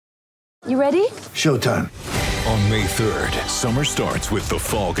You ready? Showtime. On May 3rd, summer starts with The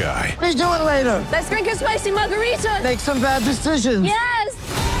Fall Guy. Let's do it later. Let's drink a spicy margarita. Make some bad decisions.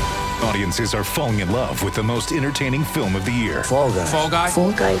 Yes! Audiences are falling in love with the most entertaining film of the year. Fall Guy. Fall Guy?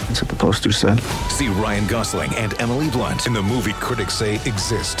 Fall guy. That's what the poster said. See Ryan Gosling and Emily Blunt in the movie critics say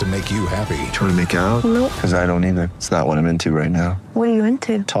exists to make you happy. Trying to make it out? Nope. Because I don't either. It's not what I'm into right now. What are you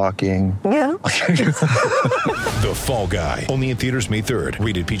into? Talking. Yeah. The Fall Guy. Only in theaters May 3rd.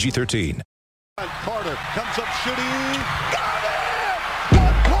 Rated PG-13. Carter comes up shooting. Got it!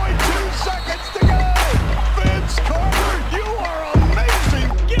 1.2 seconds to go. Vince Carter, you are amazing.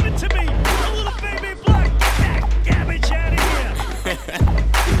 Give it to me, a little baby black. Get that garbage out of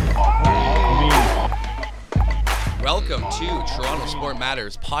here. Welcome to Toronto Sport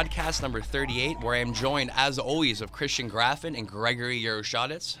Matters, podcast number 38, where I am joined, as always, of Christian Graffin and Gregory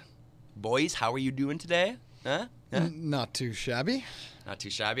Yaroshadets. Boys, how are you doing today? Huh? Not too shabby. Not too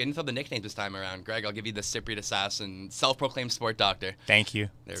shabby. I didn't throw the nickname this time around. Greg, I'll give you the Cypriot Assassin, self-proclaimed sport doctor. Thank you.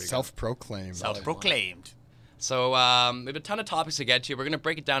 There we go. Self-proclaimed. Self-proclaimed. So we have a ton of topics to get to. We're going to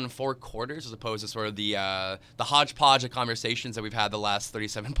break it down in 4 quarters as opposed to sort of the hodgepodge of conversations that we've had the last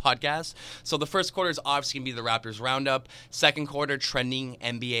 37 podcasts. So the first quarter is obviously going to be the Raptors roundup. Second quarter, trending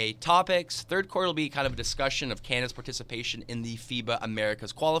NBA topics. Third quarter will be kind of a discussion of Canada's participation in the FIBA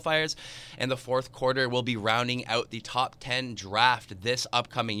Americas qualifiers. And the fourth quarter will be rounding out the top 10 draft this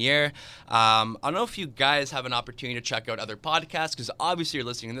upcoming year. I don't know if you guys have an opportunity to check out other podcasts, because obviously you're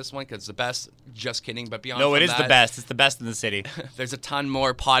listening to this one because it's the best. Just kidding. But beyond No, it from is the best. It's the best in the city. There's a ton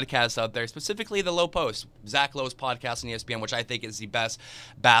more podcasts out there, specifically the Low Post, Zach Lowe's podcast on ESPN, which I think is the best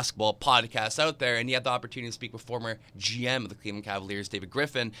basketball podcast out there. And he had the opportunity to speak with former GM of the Cleveland Cavaliers, David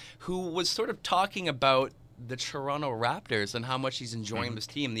Griffin, who was sort of talking about the Toronto Raptors and how much he's enjoying this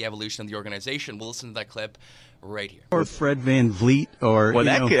team, the evolution of the organization. We'll listen to that clip right here. Or Fred VanVleet, or well,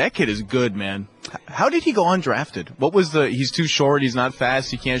 that kid is good, man. How did he go undrafted? What was the? He's too short. He's not fast.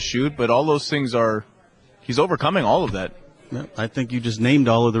 He can't shoot. But all those things are. He's overcoming all of that. I think you just named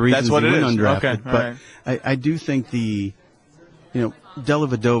all of the reasons That's what he it went is. undrafted. Okay, but right. I do think Dellavedova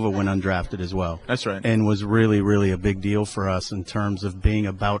went undrafted as well. That's right. And was really, really a big deal for us in terms of being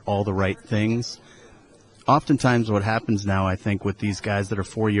about all the right things. Oftentimes what happens now, I think, with these guys that are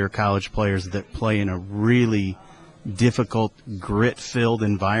 4-year college players that play in a really difficult, grit-filled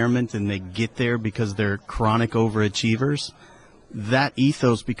environment, and they get there because they're chronic overachievers, that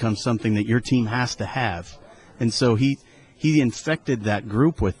ethos becomes something that your team has to have. And so he infected that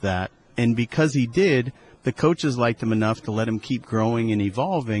group with that, and because he did, the coaches liked him enough to let him keep growing and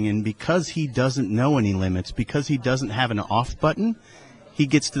evolving, and because he doesn't know any limits, because he doesn't have an off button, he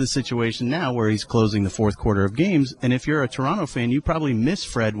gets to the situation now where he's closing the fourth quarter of games, and if you're a Toronto fan, you probably miss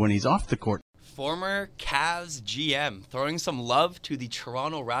Fred when he's off the court. Former Cavs GM throwing some love to the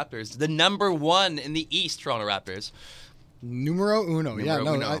Toronto Raptors, the number 1 in the East Toronto Raptors. Numero uno.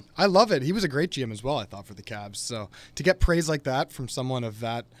 Uno. I love it. He was a great GM as well, I thought, for the Cavs. So to get praise like that from someone of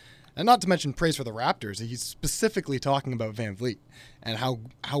that, and not to mention praise for the Raptors, he's specifically talking about VanVleet and how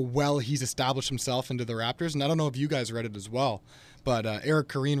well he's established himself into the Raptors. And I don't know if you guys read it as well, but Eric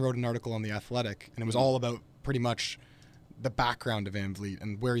Kareen wrote an article on The Athletic, and it was all about pretty much the background of VanVleet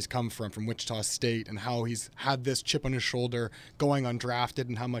and where he's come from Wichita State, and how he's had this chip on his shoulder going undrafted,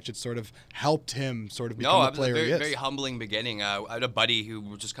 and how much it's sort of helped him sort of become the player he is. No, it was a very humbling beginning. I had a buddy who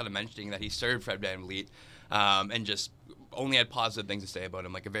was just kind of mentioning that he served Fred VanVleet and just only had positive things to say about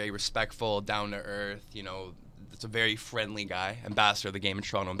him, like a very respectful, down-to-earth, it's a very friendly guy, ambassador of the game in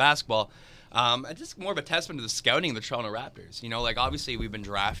Toronto basketball. And just more of a testament to the scouting of the Toronto Raptors. Obviously we've been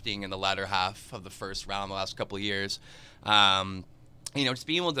drafting in the latter half of the first round the last couple of years. Just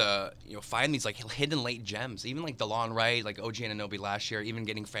being able to, find these hidden late gems, even like DeLon Wright, like OG Anunoby last year, even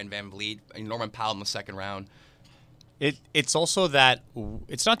getting Fred VanVleet, and Norman Powell in the second round. It's also that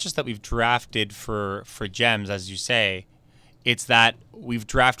it's not just that we've drafted for gems, as you say. It's that we've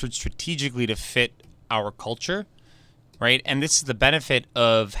drafted strategically to fit our culture, right? And this is the benefit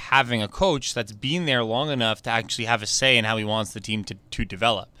of having a coach that's been there long enough to actually have a say in how he wants the team to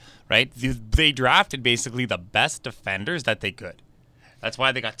develop, right? They drafted basically the best defenders that they could. That's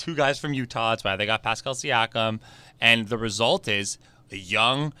why they got 2 guys from Utah. That's why they got Pascal Siakam. And the result is a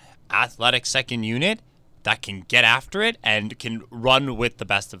young, athletic second unit that can get after it and can run with the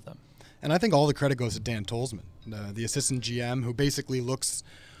best of them. And I think all the credit goes to Dan Tolzman, the assistant GM, who basically looks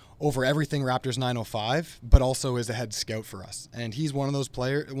over everything Raptors 905, but also is a head scout for us. And he's one of those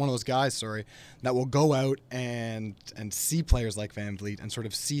guys, that will go out and see players like VanVleet and sort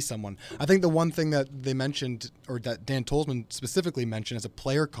of see someone. I think the one thing that they mentioned, or that Dan Tolzman specifically mentioned as a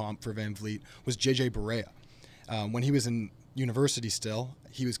player comp for VanVleet, was JJ Barea. When he was in university still.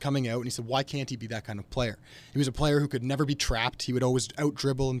 He was coming out and he said, why can't he be that kind of player? He was a player who could never be trapped. He would always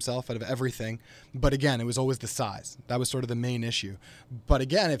out-dribble himself out of everything. But again, it was always the size. That was sort of the main issue. But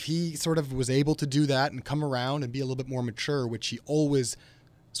again, if he sort of was able to do that and come around and be a little bit more mature, which he always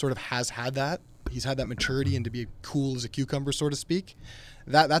sort of has had that, he's had that maturity and to be cool as a cucumber, so to speak.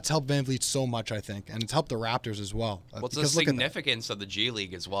 That's helped Van Vliet so much, I think, and it's helped the Raptors as well. What's the significance of the G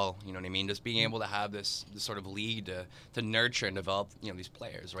League as well? You know what I mean? Just being able to have this sort of league to nurture and develop, these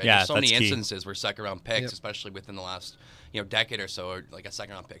players, right? Yeah, There's so many that's key. instances where second-round picks, especially within the last decade or so, or like a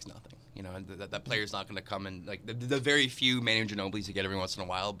second-round pick's nothing. And that player's not going to come in like the very few Manu Ginobilis you get every once in a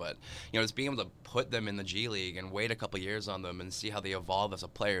while, but just being able to put them in the G League and wait a couple years on them and see how they evolve as a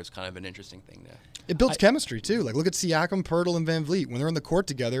player is kind of an interesting thing there. It builds chemistry too. Like look at Siakam, Pirtle, and Van Vliet. When they're on the court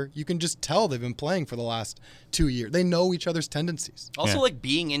together, you can just tell they've been playing for the last 2 years. They know each other's tendencies. Also, like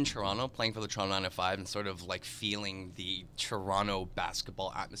being in Toronto, playing for the Toronto 905, and sort of like feeling the Toronto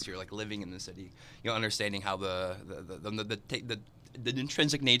basketball atmosphere, like living in the city. Understanding how the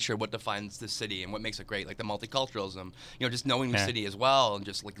intrinsic nature of what defines the city and what makes it great, like the multiculturalism. Just knowing the city as well, and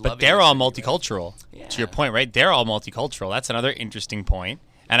just like loving. But they're all city, multicultural. Right? Yeah. To your point, right? They're all multicultural. That's another interesting point.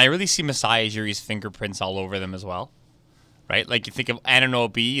 And I really see Masai Ujiri's fingerprints all over them as well, right? Like you think of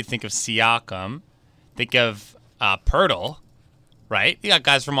Anunoby, you think of Siakam, think of Pirtle, right? You got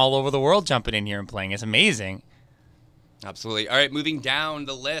guys from all over the world jumping in here and playing. It's amazing. Absolutely. All right, moving down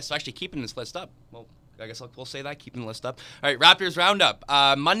the list. Actually, keeping this list up. Well, I guess we'll say that, keeping the list up. All right, Raptors Roundup.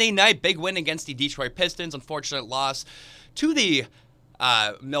 Monday night, big win against the Detroit Pistons. Unfortunate loss to the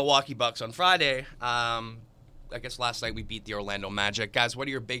Milwaukee Bucks on Friday. I guess last night we beat the Orlando Magic. Guys, what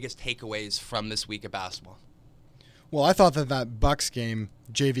are your biggest takeaways from this week of basketball? Well, I thought that Bucks game,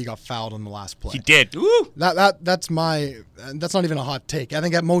 JV got fouled on the last play. He did. Ooh. That's not even a hot take. I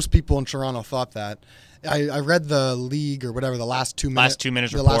think that most people in Toronto thought that. I read the league or whatever, the last 2 minutes. Last 2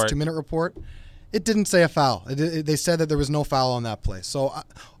 minutes the report. last 2 minute report. It didn't say a foul. They said that there was no foul on that play. So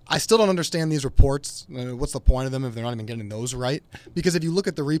I still don't understand these reports. What's the point of them if they're not even getting those right? Because if you look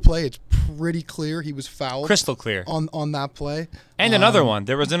at the replay, it's pretty clear he was fouled. Crystal clear. On that play. And another one.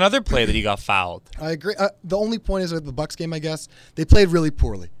 There was another play that he got fouled. I agree. The only point is with the Bucks game, I guess, they played really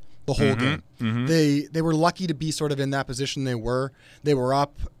poorly the whole game. Mm-hmm. They were lucky to be sort of in that position they were. They were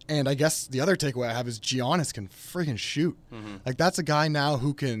up. And I guess the other takeaway I have is Giannis can freaking shoot. Mm-hmm. Like, that's a guy now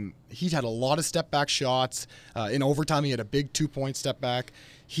who can – he had a lot of step-back shots. In overtime, he had a big 2-point step-back.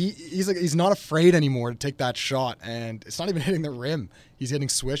 He's not afraid anymore to take that shot, and it's not even hitting the rim. He's hitting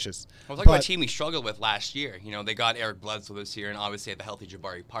swishes. I was talking about a team we struggled with last year. They got Eric Bledsoe this year, and obviously had the healthy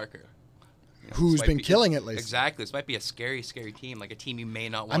Jabari Parker. Who's been killing it lately. Exactly. This might be a scary, scary team, like a team you may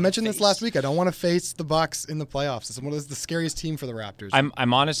not want to face. I mentioned this last week. I don't want to face the Bucks in the playoffs. It's the scariest team for the Raptors.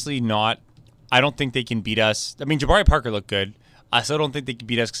 I'm honestly not. I don't think they can beat us. I mean, Jabari Parker looked good. I still don't think they can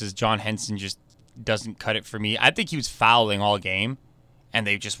beat us because John Henson just doesn't cut it for me. I think he was fouling all game, and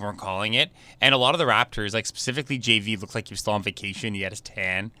they just weren't calling it. And a lot of the Raptors, like specifically JV, looked like he was still on vacation. He had his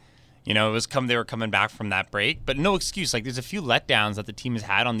tan. They were coming back from that break. But no excuse. Like, there's a few letdowns that the team has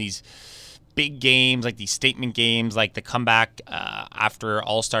had on these big games, like these statement games, like the comeback after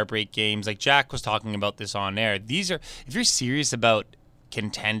All-Star break games. Like Jack was talking about this on air. These are, if you're serious about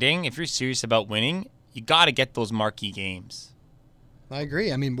contending, if you're serious about winning, you got to get those marquee games. I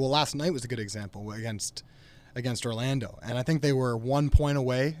agree. I mean, last night was a good example against Orlando, and I think they were 1 point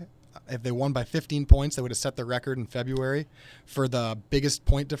away. If they won by 15 points, they would have set the record in February for the biggest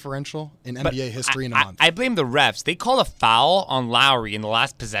point differential in NBA history in a month. I blame the refs. They called a foul on Lowry in the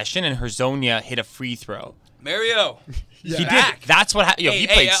last possession, and Herzonia hit a free throw. Mario. Yeah. He did. That's what happened. He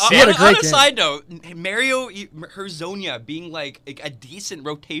played sick. He had a great on a game. side note, Mario Herzonia being like a decent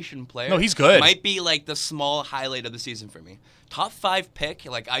rotation player. No, he's good. Might be like the small highlight of the season for me. Top 5 pick.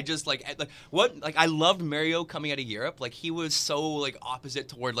 Like I just I loved Mario coming out of Europe. Like he was so like opposite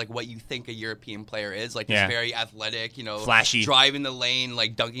toward like what you think a European player is. Like he's very athletic, flashy, driving the lane,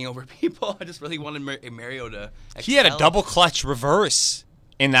 like dunking over people. I just really wanted Mario to excel. He had a double clutch reverse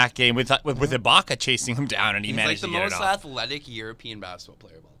in that game with Ibaka chasing him down, and he managed to get it off. He's like the most athletic European basketball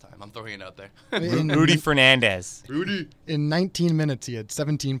player of all time. I'm throwing it out there. Rudy Fernandez. In 19 minutes, he had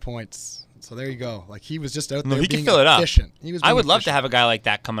 17 points. So there you go. Like he was just out there he being can fill it up. efficient. I would love to have a guy like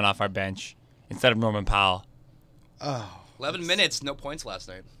that coming off our bench instead of Norman Powell. 11 minutes, no points last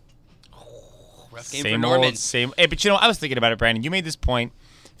night. Rough game same for Norman. Old, same. Hey, but I was thinking about it, Brandon. You made this point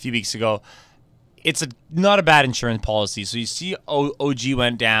a few weeks ago. It's not a bad insurance policy. So you see OG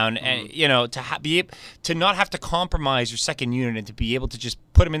went down, and to not have to compromise your second unit and to be able to just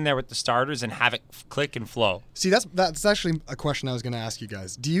put him in there with the starters and have it click and flow. See, that's actually a question I was going to ask you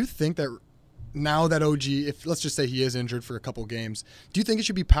guys. Do you think that now that OG, if let's just say he is injured for a couple games, do you think it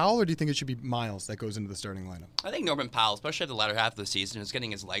should be Powell or do you think it should be Miles that goes into the starting lineup? I think Norman Powell, especially at the latter half of the season, is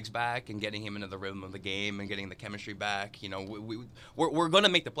getting his legs back and getting him into the rhythm of the game and getting the chemistry back. You know, we're going to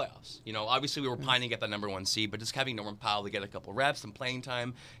make the playoffs. You know, obviously we were pining to get that number 1 seed, but just having Norman Powell to get a couple reps and playing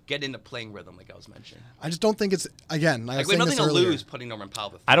time, get into playing rhythm, like I was mentioning. I just don't think it's, again, like we have nothing to lose putting Norman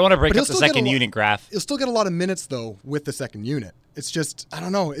Powell. I don't want to break up the second unit graph. He'll still get a lot of minutes, though, with the second unit. It's just, I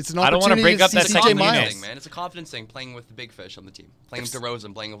don't know. It's an I don't want to opportunity break up that see second CJ Miles. unit. Thing, man. It's a confidence thing, playing with the big fish on the team. Playing with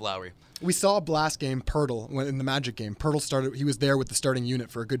DeRozan, playing with Lowry. We saw last game, Pirtle, in the Magic game. Pirtle started, he was there with the starting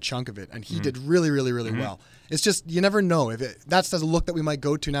unit for a good chunk of it, and he did really, really, really well. It's just, you never know. If that's a look that we might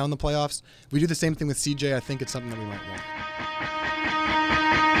go to now in the playoffs. If we do the same thing with CJ, I think it's something that we might want.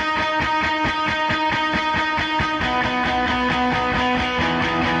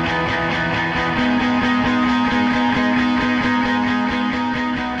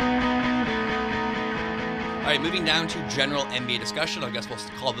 All right, moving down to general NBA discussion. I guess we'll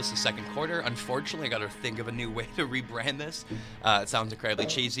call this the second quarter. Unfortunately, I got to think of a new way to rebrand this. It sounds incredibly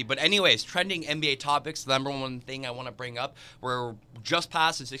cheesy. But anyways, trending NBA topics. The number one thing I want to bring up, we're just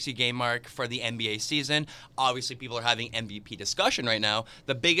past the 60-game mark for the NBA season. Obviously, people are having MVP discussion right now.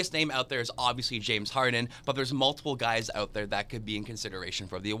 The biggest name out there is obviously James Harden, but there's multiple guys out there that could be in consideration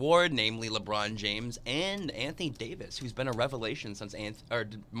for the award, namely LeBron James and Anthony Davis, who's been a revelation since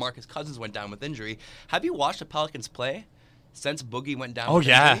Marcus Cousins went down with injury. Have you watched the Pelicans play since Boogie went down? Oh,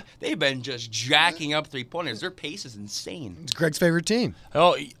 yeah. Injury? They've been just jacking up three-pointers. Their pace is insane. It's Greg's favorite team.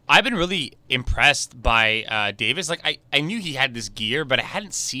 Oh, I've been really impressed by Davis. Like, I knew he had this gear, but I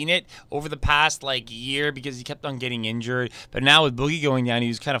hadn't seen it over the past, year because he kept on getting injured. But now with Boogie going down, he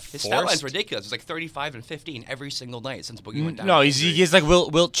was kind of forced. His stat line's ridiculous. It's like 35 and 15 every single night since Boogie went down. No, he's like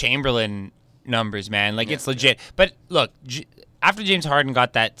Wilt Chamberlain numbers, man. Like, it's legit. But, look, after James Harden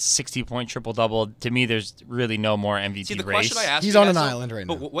got that 60-point triple-double, to me, there's really no more MVP See, the race. question I asked He's you on guys, an island right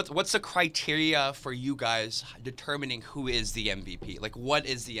now. But what's the criteria for you guys determining who is the MVP? Like, what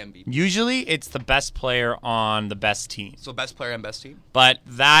is the MVP? Usually, it's the best player on the best team. So best player and best team? But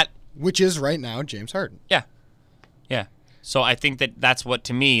that... Which is right now James Harden. Yeah. Yeah. So I think that's what,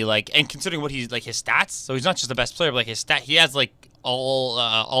 to me, and considering what he's, his stats, so he's not just the best player, but, his stat, he has, all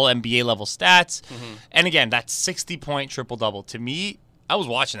NBA level stats. Mm-hmm. And again, that 60-point triple-double, to me, I was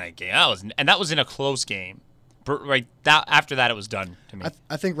watching that game. That was in a close game. Right, after that, it was done to me.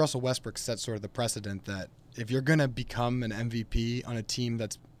 I think Russell Westbrook set sort of the precedent that if you're going to become an MVP on a team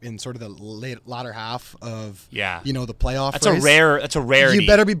that's in sort of the latter half of the playoff race, that's a rarity. You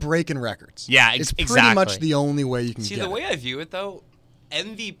better be breaking records. Yeah, it's exactly. pretty much the only way you can See, get the way it. I view it, though,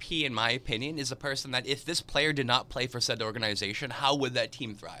 MVP, in my opinion, is a person that if this player did not play for said organization, how would that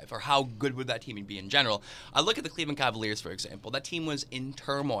team thrive? Or how good would that team be in general? I look at the Cleveland Cavaliers, for example. That team was in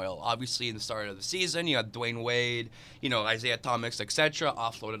turmoil. Obviously, in the start of the season, you had Dwayne Wade, Isaiah Thomas, etc.,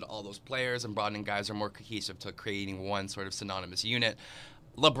 offloaded all those players and brought in guys who are more cohesive to creating one sort of synonymous unit.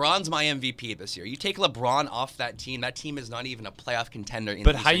 LeBron's my MVP this year. You take LeBron off that team is not even a playoff contender.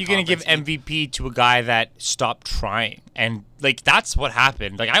 But how are you going to give MVP to a guy that stopped trying? And that's what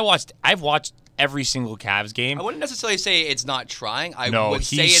happened. I've watched every single Cavs game. I wouldn't necessarily say it's not trying.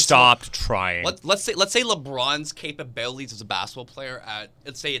 He stopped trying. Let's say LeBron's capabilities as a basketball player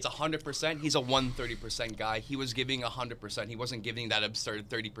let's say it's 100%. He's a 130% guy. He was giving 100%. He wasn't giving that absurd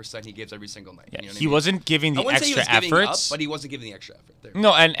 30% he gives every single night. Yeah, he wasn't giving the extra efforts, but he wasn't giving the extra effort. There.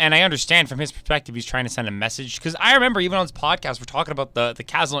 No, and I understand from his perspective, he's trying to send a message. Because I remember even on his podcast, we're talking about the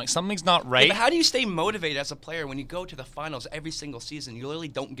Cavs. Something's not right. Yeah, but how do you stay motivated as a player when you go to the finals every single season? You literally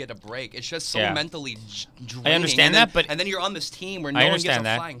don't get a break. It's just so mentally draining. I understand that, but and then you're on this team where no one gives a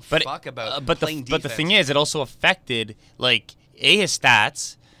flying fuck about playing defense. But the thing is, it also affected A, his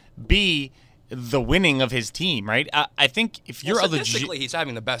stats, B, the winning of his team, right? I think if you're statistically, he's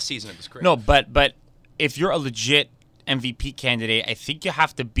having the best season of his career. No, but if you're a legit MVP candidate, I think you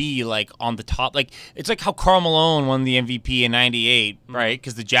have to be on the top. It's like how Karl Malone won the MVP in '98, right?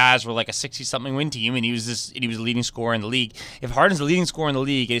 Because the Jazz were a 60-something win team, and he was the leading scorer in the league. If Harden's the leading scorer in the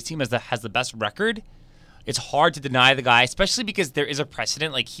league, and his team has the best record, it's hard to deny the guy, especially because there is a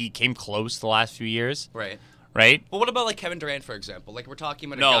precedent. He came close the last few years, right? But what about Kevin Durant, for example? We're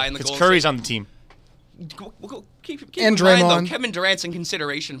talking about a guy in the Golden Curry's State. on the team. Keep and in mind, Draymond. though, Kevin Durant's in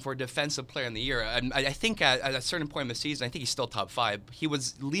consideration for Defensive Player in the Year. And I think at a certain point in the season, I think he's still top 5. He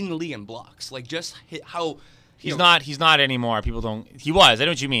was leading the league in blocks. How... He's not anymore. People don't... He was. I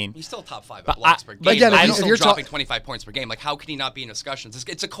know what you mean. He's still top 5 at blocks per game. But again, he's still dropping 25 points per game. How can he not be in discussions?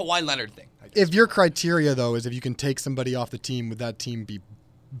 It's a Kawhi Leonard thing. If your criteria, though, is if you can take somebody off the team, would that team be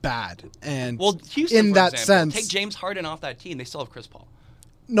bad? And Houston, in for that example, sense... take James Harden off that team. They still have Chris Paul.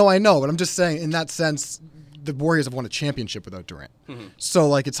 No, I know, but I'm just saying, in that sense, the Warriors have won a championship without Durant. So,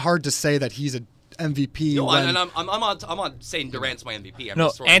 like, it's hard to say that he's a MVP. No, when, and I'm not saying Durant's my MVP. I'm No,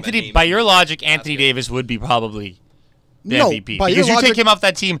 just throwing that Anthony. name By in your the logic, Anthony basket. Davis would be probably the No, MVP by your because you logic- take him off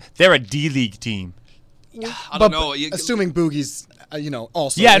that team, they're a D League team. I don't know. assuming Boogie's,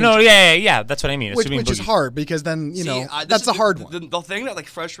 also. Yeah, injured. no, yeah. That's what I mean. Which Assuming is Boogie. hard because then, See, this that's is a hard one. The thing that like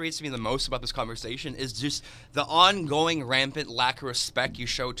frustrates me the most about this conversation is just the ongoing rampant lack of respect you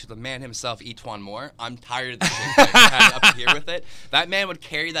show to the man himself, Etuan Moore. I'm tired of the shit that you had up here with it. That man would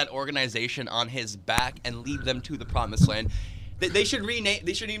carry that organization on his back and lead them to the promised land. They should rename.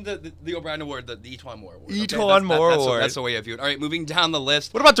 They should name the O'Brien Award the Etuan Moore Award. Etuan Moore Award. That's the way I view it. All right, moving down the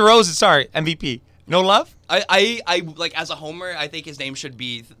list. What about DeRozan? Sorry, MVP. No love? I like as a homer, I think his name should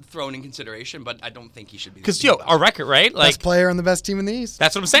be thrown in consideration, but I don't think he should be. Because our record, right? Like Best player on the best team in the East.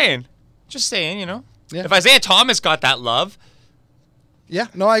 that's what I'm saying. Just saying, Yeah. If Isaiah Thomas got that love, Yeah,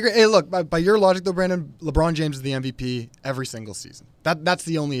 no, I agree. Hey, look, by your logic, though, Brandon, LeBron James is the MVP every single season. That's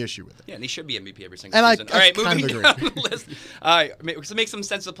the only issue with it. Yeah, and he should be MVP every single And season. I All right, kind moving of down agree. the list. All right, to make some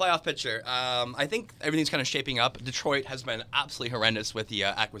sense of the playoff picture, I think everything's kind of shaping up. Detroit has been absolutely horrendous with the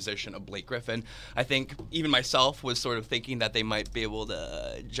acquisition of Blake Griffin. I think even myself was sort of thinking that they might be able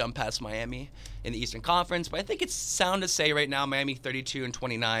to jump past Miami in the Eastern Conference, but I think it's sound to say right now Miami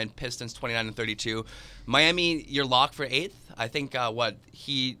 32-29, Pistons 29-32. Miami, you're locked for 8th. I think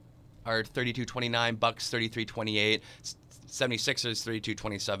Heat are 32-29, Bucks 33-28, 76ers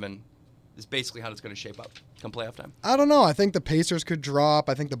 32-27 is basically how it's going to shape up come playoff time. I don't know. I think the Pacers could drop.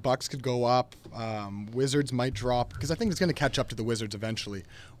 I think the Bucks could go up. Wizards might drop because I think it's going to catch up to the Wizards eventually.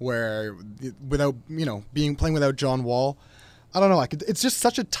 Where without playing without John Wall, I don't know. It's just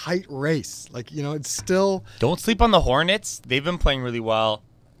such a tight race. Like it's still don't sleep on the Hornets. They've been playing really well.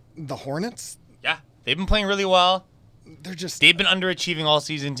 The Hornets. Yeah, they've been playing really well. They've been underachieving all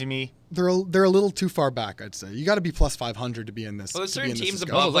season to me. They're a little too far back, I'd say. You got to be plus 500 to be in this. Well, there's certain teams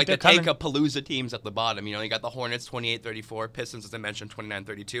discussion. above, like the Take-A-Palooza teams at the bottom. You got the Hornets 28-34, Pistons, as I mentioned,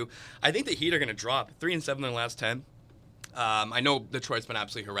 29-32. I think the Heat are going to drop 3-7 in their last 10. I know Detroit's been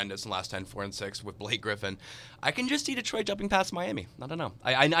absolutely horrendous in the last 10, 4-6 with Blake Griffin. I can just see Detroit jumping past Miami. I don't know.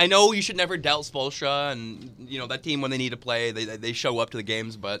 I know you should never doubt Spoelstra and that team when they need to play, they show up to the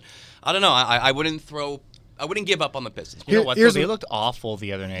games, but I don't know. I wouldn't give up on the Pistons. You know what? They looked awful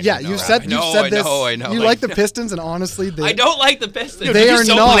the other night. Yeah, you said this. I know. You like the Pistons, and honestly, I don't like the Pistons. They are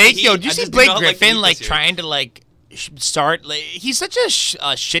not. Did you see Blake Griffin trying to start? He's such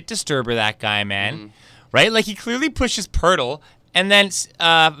a shit disturber. That guy, man. Mm-hmm. Right? Like he clearly pushes Pirtle, and then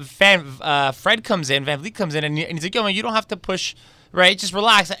Fred comes in, Van Vliet comes in, and he's like, "Yo, man, you don't have to push." Right, just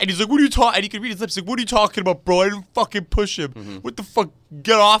relax. And he's like, "What are you talking?" And you can read his lips. Like, "What are you talking about, bro? I didn't fucking push him. Mm-hmm. What the fuck?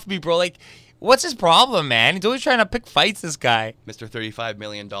 Get off me, bro!" Like. What's his problem, man? He's always trying to pick fights, this guy. Mr. $35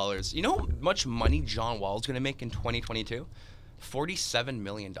 million. You know how much money John Wall's going to make in 2022? $47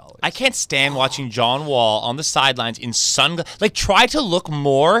 million. I can't stand watching John Wall on the sidelines in sunglasses. Try to look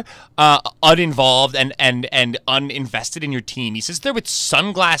more uninvolved and uninvested in your team. He sits there with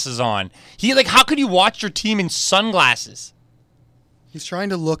sunglasses on. How could you watch your team in sunglasses? He's trying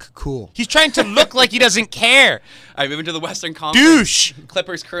to look cool. He's trying to look like he doesn't care. All right, moving to the Western Conference. Douche!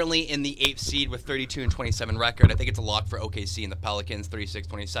 Clippers currently in the 8th seed with 32-27 record. I think it's a lock for OKC and the Pelicans,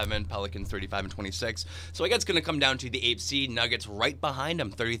 36-27. Pelicans, 35-26. So I guess it's going to come down to the 8th seed. Nuggets right behind them,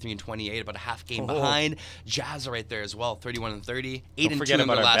 33-28, about a half game behind. Jazz are right there as well, 31-30. 8-2 in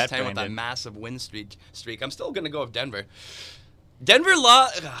their last 10 with that massive win streak. I'm still going to go with Denver. Denver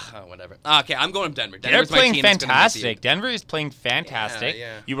whatever. Okay, I'm going with Denver. They're playing fantastic. Denver is playing fantastic.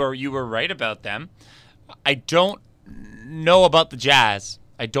 Yeah. You were right about them. I don't know about the Jazz.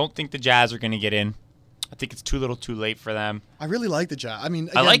 I don't think the Jazz are going to get in. I think it's too little too late for them. I really like the Jazz. I mean,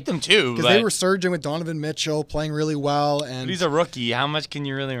 again, I like them too. Because they were surging with Donovan Mitchell, playing really well. And he's a rookie. How much can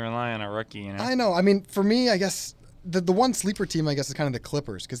you really rely on a rookie? I know. I mean, for me, I guess the one sleeper team, I guess, is kind of the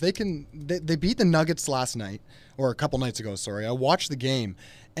Clippers because they beat the Nuggets last night, or a couple nights ago, sorry. I watched the game,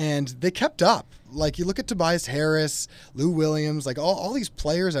 and they kept up. You look at Tobias Harris, Lou Williams, all these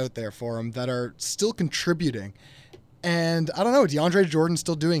players out there for them that are still contributing. And I don't know, DeAndre Jordan's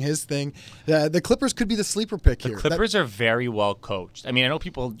still doing his thing. The Clippers could be the sleeper pick here. The Clippers are very well coached. I mean, I know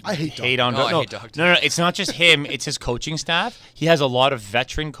people hate on I hate Doc. No, it's not just him. It's his coaching staff. He has a lot of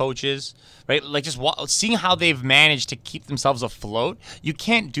veteran coaches, right? Seeing how they've managed to keep themselves afloat. You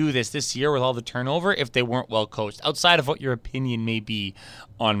can't do this year with all the turnover if they weren't well coached, outside of what your opinion may be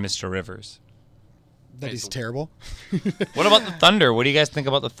on Mr. Rivers. That he's terrible. What about the Thunder? What do you guys think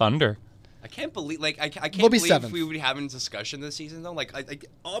about the Thunder? I can't believe, like, I can't They'll be believe seventh. we would be having this discussion this season, though. Like,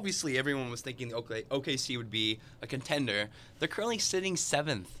 obviously everyone was thinking OKC would be a contender. They're currently sitting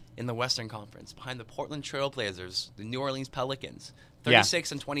 7th in the Western Conference, behind the Portland Trail Blazers, the New Orleans Pelicans,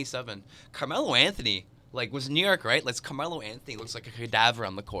 36 and 27. Carmelo Anthony, like, was New York, right? Like, Carmelo Anthony looks like a cadaver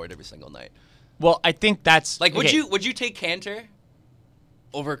on the court every single night. Well, I think that's Like, okay. would you take Cantor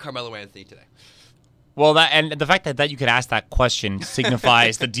over Carmelo Anthony today? Well, that and the fact that you could ask that question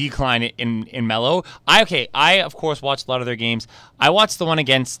signifies the decline in Melo. I of course watched a lot of their games. I watched the one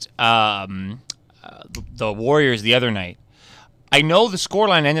against the Warriors the other night. I know the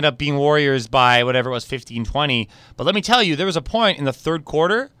scoreline ended up being Warriors by whatever it was, 15-20. But let me tell you, there was a point in the third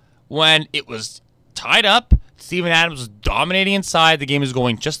quarter when it was tied up. Steven Adams was dominating inside. The game was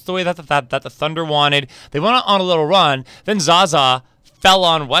going just the way that the Thunder wanted. They went on a little run. Then Zaza fell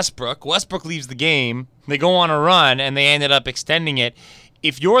on Westbrook. Westbrook leaves the game. They go on a run, and they ended up extending it.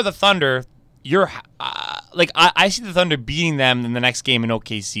 If you're the Thunder, you're I see the Thunder beating them in the next game in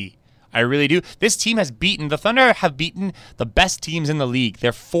OKC. I really do. This team has beaten the Thunder have beaten the best teams in the league.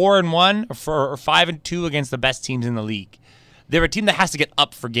 They're 4-1 or 5-2 against the best teams in the league. They're a team that has to get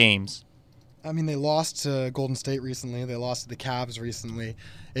up for games. I mean, they lost to Golden State recently. They lost to the Cavs recently.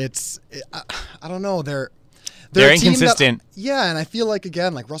 I don't know. They're a team inconsistent. Yeah, and I feel like,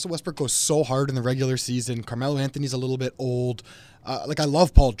 again, like Russell Westbrook goes so hard in the regular season. Carmelo Anthony's a little bit old. I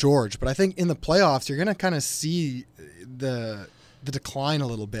love Paul George, but I think in the playoffs you're going to kind of see the decline a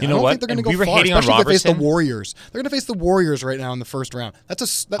little bit. You know I don't what? think they're going to go We were far, hating on especially if they face the Robertson. Warriors. They're going to face the Warriors right now in the first round.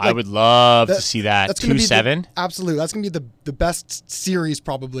 I would love to see that. That's gonna be 2-7. Absolutely. That's going to be the best series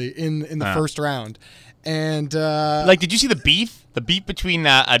probably in the first round. And did you see the beef? The beef between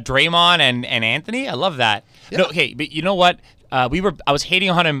Draymond and Anthony? I love that. Yeah. No, okay, but you know what? I was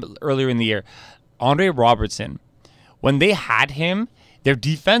hating on him earlier in the year. Andre Robertson, when they had him, their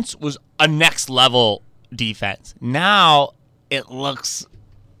defense was a next level defense. Now it looks,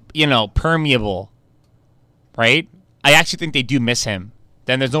 permeable, right? I actually think they do miss him.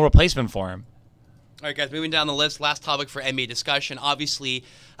 Then there's no replacement for him. All right, guys, moving down the list, last topic for NBA discussion. Obviously,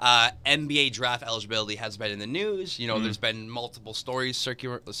 NBA draft eligibility has been in the news. There's been multiple stories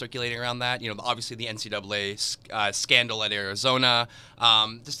circulating around that. Obviously the NCAA scandal at Arizona,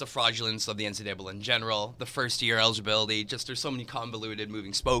 just the fraudulence of the NCAA in general, the first-year eligibility. Just there's so many convoluted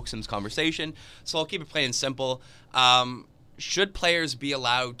moving spokes in this conversation. So I'll keep it plain and simple. Should players be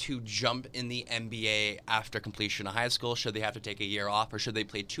allowed to jump in the NBA after completion of high school? Should they have to take a year off, or should they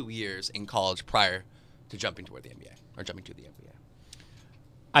play 2 years in college prior to jumping toward the NBA or jumping to the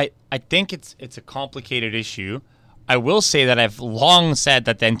NBA? I think it's a complicated issue. I will say that I've long said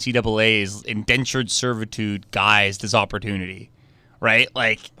that the NCAA's indentured servitude guys this opportunity, right?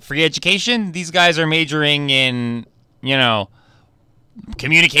 Like free education, these guys are majoring in,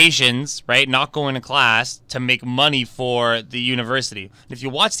 communications, right? Not going to class to make money for the university. And if you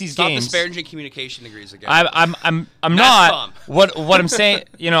watch these games, Stop disparaging communication degrees again. I'm not. What I'm saying,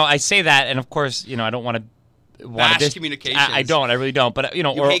 I say that, and of course, I don't want to. Bash communications. I don't. I really don't. But hate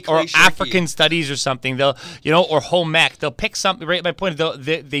or Clay African Shirky. studies or something. They'll or home ec. They'll pick something. Right. My point.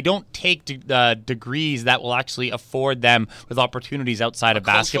 They don't take degrees that will actually afford them with opportunities outside of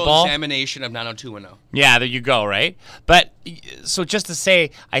basketball. Cultural examination of 90210. Yeah, there you go. Right. But so just to say,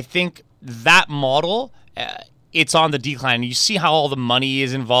 I think that model. It's on the decline. You see how all the money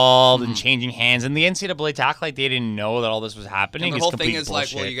is involved and changing hands, and the NCAA to act like they didn't know that all this was happening. And the whole complete thing is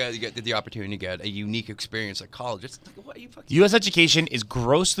bullshit. like, well, you get the opportunity to get a unique experience at college. It's like, what are you fucking? U.S. education is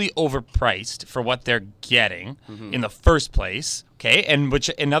grossly overpriced for what they're getting in the first place, okay? And which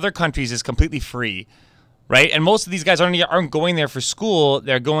in other countries is completely free, right? And most of these guys aren't going there for school.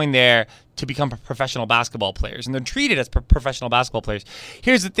 They're going there to become professional basketball players, and they're treated as professional basketball players.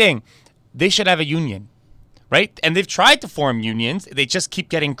 Here's the thing. They should have a union. Right? And they've tried to form unions. They just keep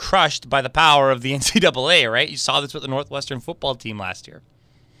getting crushed by the power of the NCAA, right? You saw this with the Northwestern football team last year.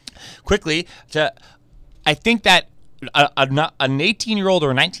 Quickly, I think that an 18-year-old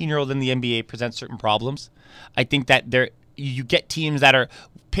or a 19-year-old in the NBA presents certain problems. I think that you get teams that are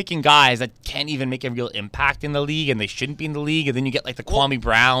picking guys that can't even make a real impact in the league, and they shouldn't be in the league, and then you get like the Kwame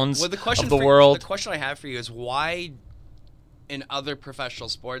Browns of the world. The question I have for you is why in other professional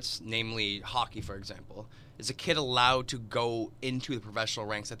sports, namely hockey, for example, is a kid allowed to go into the professional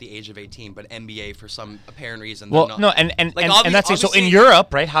ranks at the age of 18, but NBA for some apparent reason? Well, not. no, and that's it. So in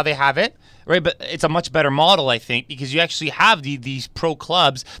Europe, right, how they have it, right, but it's a much better model, I think, because you actually have these pro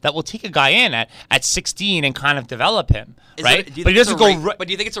clubs that will take a guy in at 16 and kind of develop him, right? But do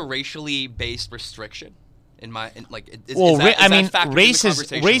you think it's a racially based restriction?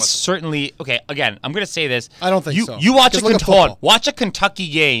 Race certainly. Okay, again, I'm going to say this. I don't think so. You watch watch a Kentucky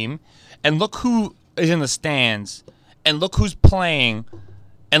game, and look who is in the stands, and look who's playing,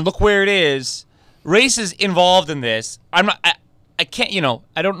 and look where it is. Race is involved in this. I can't,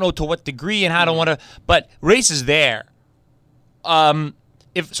 I don't know to what degree and how to want to, but race is there.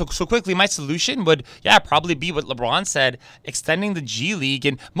 If so quickly, my solution would, probably be what LeBron said, extending the G League.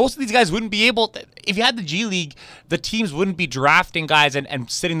 And most of these guys wouldn't be able to, if you had the G League, the teams wouldn't be drafting guys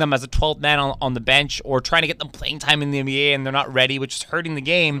and sitting them as a 12th man on the bench or trying to get them playing time in the NBA and they're not ready, which is hurting the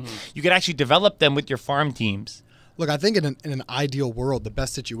game. You could actually develop them with your farm teams. Look, I think in an ideal world, the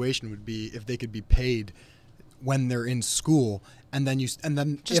best situation would be if they could be paid when they're in school. And then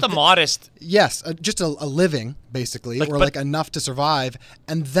just a modest, just a living basically, like enough to survive,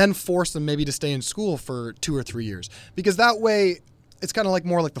 and then force them maybe to stay in school for 2 or 3 years, because that way it's kind of like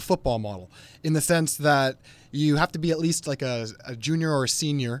more like the football model in the sense that you have to be at least like a junior or a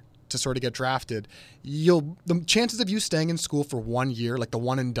senior to sort of get drafted. The chances of you staying in school for 1 year, like the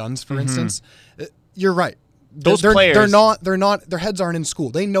one and dones, for instance, you're right. Players, they're not. Their heads aren't in school.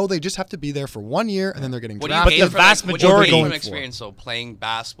 They know they just have to be there for 1 year, and then they're getting drafted. But the vast majority, what do you gain from experience, though, playing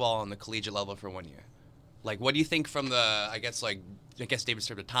basketball on the collegiate level for 1 year? Like, what do you think from I guess David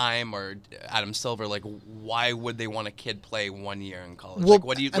Stern at the time or Adam Silver, like, why would they want a kid play 1 year in college? Well, like,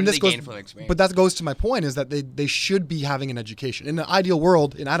 what do they gain from the experience? But that goes to my point, is that they should be having an education. In an ideal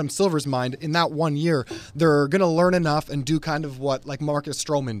world, in Adam Silver's mind, in that 1 year, they're going to learn enough and do kind of what like Marcus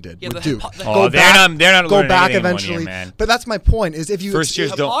Stroman did. They're not go back eventually. 1 year, man. But that's my point, is if you first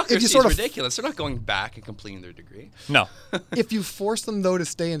years don't. If you sort of ridiculous. They're not going back and completing their degree. No. If you force them though to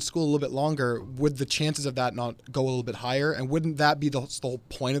stay in school a little bit longer, would the chances of that not go a little bit higher? And wouldn't that be the whole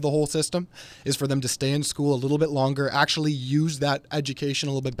point of the whole system, is for them to stay in school a little bit longer, actually use that education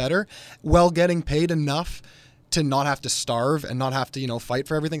a little bit better, while getting paid enough to not have to starve and not have to, fight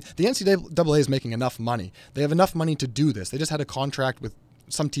for everything? The NCAA is making enough money. They have enough money to do this. They just had a contract with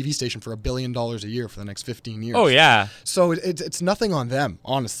some TV station for $1 billion a year for the next 15 years. Oh, yeah. So it's nothing on them,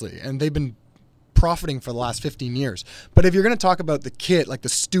 honestly. And they've been profiting for the last 15 years. But if you're going to talk about the kid, like the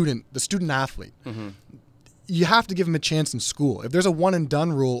student athlete, you have to give them a chance in school. If there's a one and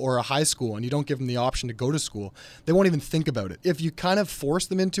done rule or a high school and you don't give them the option to go to school, they won't even think about it. If you kind of force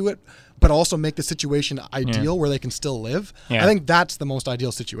them into it, but also make the situation ideal where they can still live, I think that's the most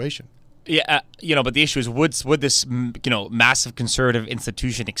ideal situation. Yeah, but the issue is, would this, massive conservative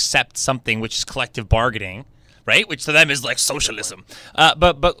institution accept something which is collective bargaining, right? Which to them is like socialism.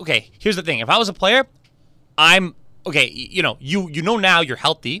 But okay, here's the thing. If I was a player, I'm okay. You know now you're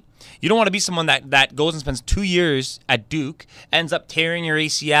healthy. You don't want to be someone that goes and spends 2 years at Duke, ends up tearing your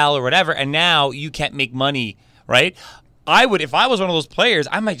ACL or whatever, and now you can't make money, right? I would, if I was one of those players,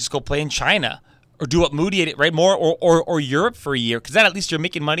 I might just go play in China or do what Moody did, right? More or Europe for a year, because then at least you're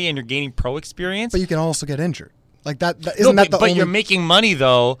making money and you're gaining pro experience. But you can also get injured. Like that isn't that the but only... you're making money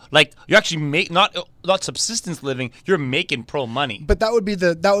though. Like you're actually not subsistence living. You're making pro money. But that would be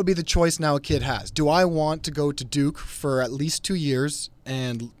the choice now a kid has. Do I want to go to Duke for at least 2 years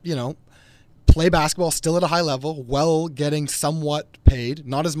and play basketball still at a high level, while getting somewhat paid,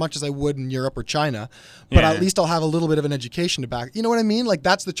 not as much as I would in Europe or China, but at least I'll have a little bit of an education to back. You know what I mean? Like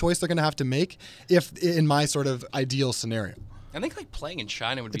that's the choice they're going to have to make if in my sort of ideal scenario. I think like playing in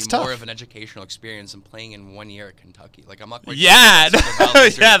China would be tough. more of an educational experience than playing in 1 year at Kentucky. Like I'm not quite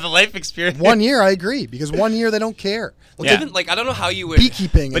the life experience. 1 year, I agree, because 1 year they don't care. Even, like I don't know how you would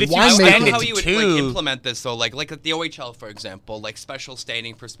beekeeping, but and if you I winemaking. don't know how you would like, implement this though. Like the OHL, for example, like special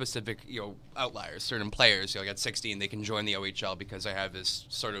standing for specific outliers, certain players. Like at 16, they can join the OHL because I have this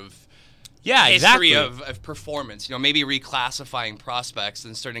sort of history of performance. Maybe reclassifying prospects,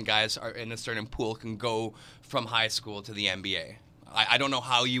 and certain guys are in a certain pool can go from high school to the NBA. I don't know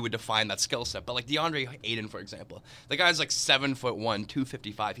how you would define that skill set, but like DeAndre Ayton, for example, the guy's like 7'1",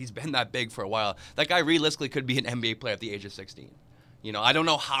 255. He's been that big for a while. That guy realistically could be an NBA player at the age of 16. I don't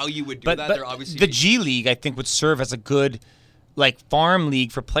know how you would do that. But obviously the G League, I think, would serve as a good farm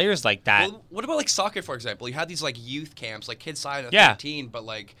league for players like that. Well, what about soccer, for example? You had these youth camps, kids sign at 13, but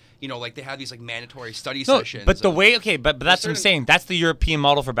they have these mandatory study sessions. But the way, but that's what I'm saying. That's the European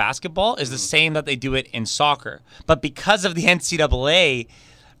model for basketball, is the same that they do it in soccer. But because of the NCAA,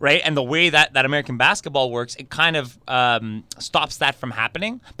 right, and the way that American basketball works, it kind of stops that from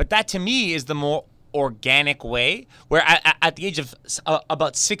happening. But that to me is the more organic way, where at the age of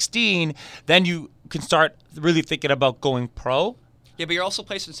about 16, then you can start really thinking about going pro. Yeah, but you're also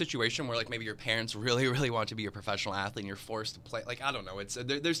placed in a situation where, like, maybe your parents really, really want to be a professional athlete and you're forced to play. Like, I don't know. It's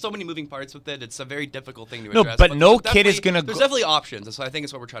there's so many moving parts with it. It's a very difficult thing to address. But no there's kid is going to There's definitely options, and so I think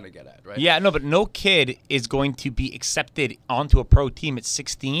it's what we're trying to get at, right? Yeah, no, but no kid is going to be accepted onto a pro team at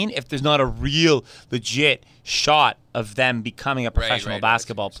 16 if there's not a real, legit shot of them becoming a professional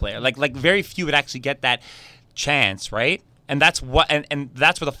basketball player. Like very few would actually get that chance, right? And that's what and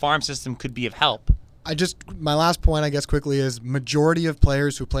that's where the farm system could be of help. My last point, I guess, quickly is majority of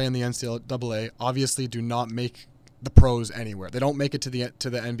players who play in the NCAA obviously do not make the pros anywhere. They don't make it to the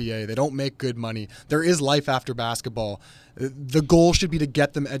NBA. They don't make good money. There is life after basketball. The goal should be to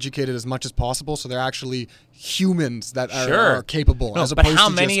get them educated as much as possible, so they're actually humans that are capable. No, as but opposed how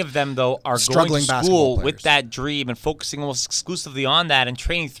to many just of them though are struggling going to school basketball with that dream and focusing almost exclusively on that and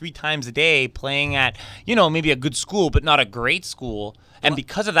training 3 times a day, playing at maybe a good school but not a great school, and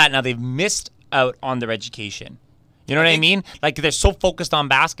because of that now they've missed out on their education. You know what I mean? Like they're so focused on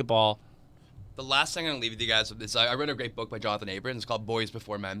basketball. The last thing I'm going to leave with you guys is I read a great book by Jonathan Abrams. It's called Boys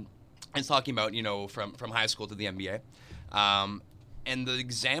Before Men. And it's talking about, from high school to the NBA. And the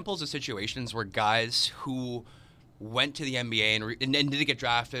examples of situations where guys who went to the NBA and didn't get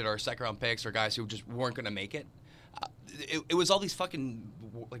drafted or second-round picks or guys who just weren't going to make it, it was all these fucking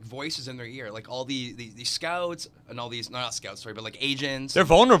like voices in their ear, like all the scouts and all these not scouts, sorry, but like agents. They're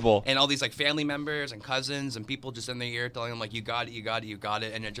vulnerable, and all these like family members and cousins and people just in their ear telling them like you got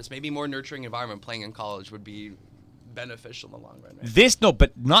it, and it just maybe more nurturing environment playing in college would be beneficial in the long run. Right?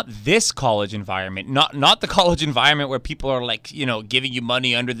 But not this college environment, not the college environment where people are like giving you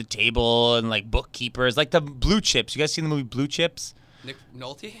money under the table and like bookkeepers, like the Blue Chips. You guys seen the movie Blue Chips? Nick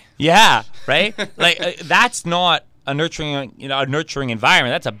Nolte? Yeah, right. Like that's not a nurturing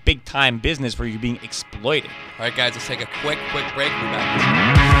environment. That's a big time business where you're being exploited. All right, guys, let's take a quick break. We'll be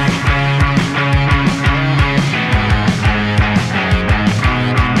back.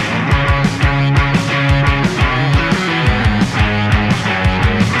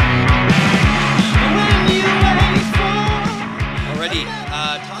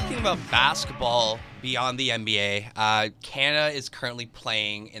 Talking about basketball beyond the NBA, Canada is currently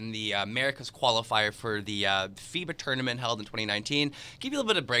playing in the America's qualifier for the FIBA tournament held in 2019. Give you a little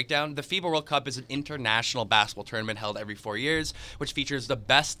bit of breakdown. The FIBA World Cup is an international basketball tournament held every 4 years, which features the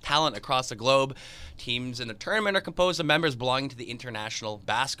best talent across the globe. Teams in the tournament are composed of members belonging to the International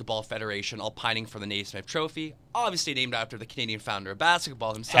Basketball Federation, all pining for the Naismith Trophy, obviously named after the Canadian founder of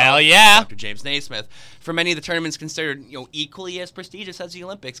basketball himself, Hell yeah, Dr. James Naismith. For many, the tournament's considered equally as prestigious as the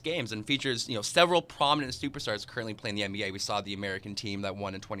Olympics Games and features several prominent superstars currently playing the NBA. We saw the American team that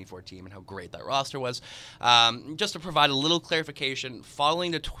won in 2014 and how great that roster was. Just to provide a little clarification,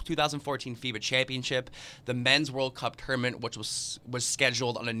 following the 2014 FIBA Championship, the Men's World Cup tournament, which was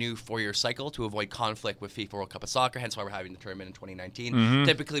scheduled on a new 4-year cycle to avoid conflict with FIFA World Cup of Soccer, hence why we're having the tournament in 2019. Mm-hmm.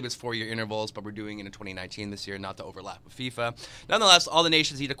 Typically it was 4-year intervals, but we're doing it in 2019 this year, not to overlap with FIFA. Nonetheless, all the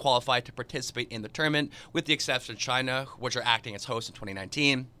nations need to qualify to participate in the tournament, with the exception of China, which are acting as hosts in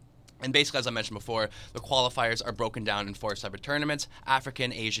 2019. And basically, as I mentioned before, the qualifiers are broken down in 4 separate tournaments: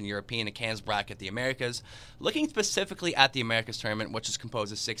 African, Asian, European, and Canada's bracket the Americas. Looking specifically at the Americas tournament, which is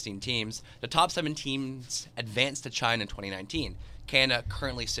composed of 16 teams, the top 7 teams advanced to China in 2019. Canada,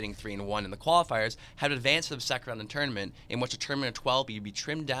 currently sitting 3-1 in the qualifiers, had advanced to the second round of the tournament, in which a tournament of 12 would be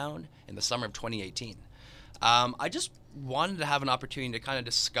trimmed down in the summer of 2018. I just wanted to have an opportunity to kind of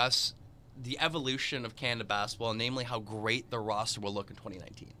discuss the evolution of Canada basketball, and namely how great the roster will look in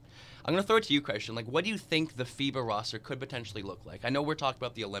 2019. I'm going to throw it to you, Christian. Like, what do you think the FIBA roster could potentially look like? I know we're talking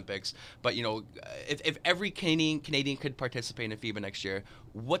about the Olympics, but, if every Canadian could participate in FIBA next year,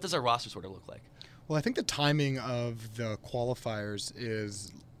 what does our roster sort of look like? Well, I think the timing of the qualifiers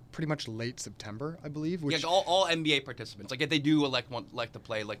is pretty much late September, I believe. Which all NBA participants, like if they do elect to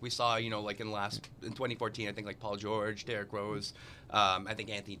play, like we saw, like in 2014, I think like Paul George, Derrick Rose, I think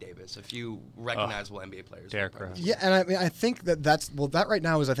Anthony Davis, a few recognizable NBA players. Derrick Rose. Yeah, and I think that right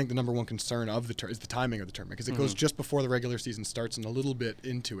now is I think the number one concern of is the timing of the tournament, because it goes just before the regular season starts and a little bit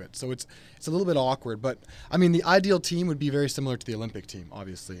into it, so it's a little bit awkward. But I mean, the ideal team would be very similar to the Olympic team,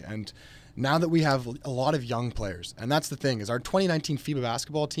 obviously, and now that we have a lot of young players, and that's the thing, is our 2019 FIBA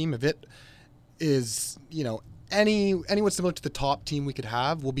basketball team, if it is, anyone similar to the top team we could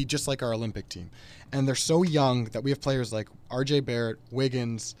have, will be just like our Olympic team. And they're so young that we have players like RJ Barrett,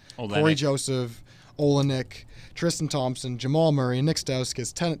 Wiggins, Corey Joseph, Olenek, Tristan Thompson, Jamal Murray, Nick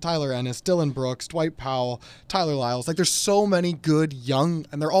Stauskas, Tyler Ennis, Dylan Brooks, Dwight Powell, Tyler Lyles. Like, there's so many good young,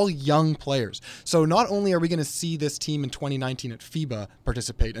 and they're all young players. So not only are we going to see this team in 2019 at FIBA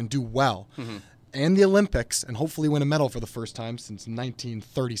participate and do well, and the Olympics, and hopefully win a medal for the first time since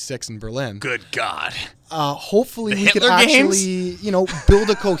 1936 in Berlin. Good God. Hopefully The we could Hitler actually, build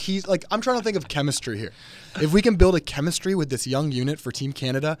a cohesive. Like, I'm trying to think of chemistry here. If we can build a chemistry with this young unit for Team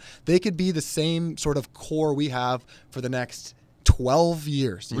Canada, they could be the same sort of core we have for the next 12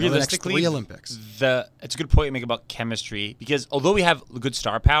 years. The next 3 Olympics. It's a good point you make about chemistry, because although we have good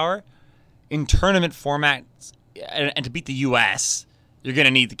star power, in tournament formats, and to beat the U.S., you're going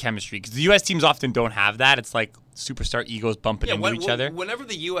to need the chemistry, because the U.S. teams often don't have that. It's like superstar egos bumping into each other. Whenever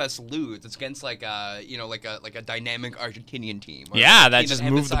the U.S. lose, it's against like a dynamic Argentinian team. Or Yeah, a that team just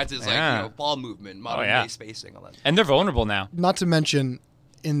that moves emphasizes ball movement, modern day spacing, all that. And they're vulnerable now. Not to mention,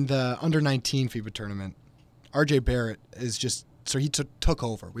 in the under-19 FIBA tournament, RJ Barrett is just. So he took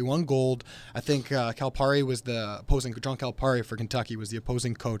over. We won gold. I think Calipari was the opposing. John Calipari for Kentucky was the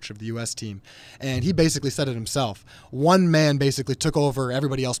opposing coach of the U.S. team, and he basically said it himself. One man basically took over.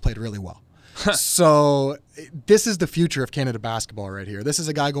 Everybody else played really well. So this is the future of Canada basketball right here. This is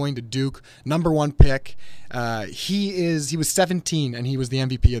a guy going to Duke, #1 pick. He was 17 and he was the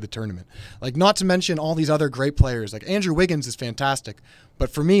MVP of the tournament. Like, not to mention all these other great players. Like, Andrew Wiggins is fantastic, but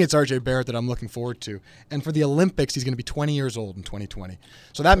for me it's RJ Barrett that I'm looking forward to. And for the Olympics, he's going to be 20 years old in 2020.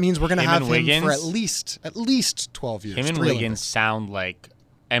 So that means we're going to have him for at least 12 years. Him and 3 Wiggins Olympics. sound like.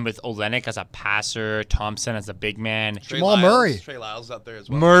 And with Olenek as a passer, Thompson as a big man. Jamal Murray. Trey Lyles out there as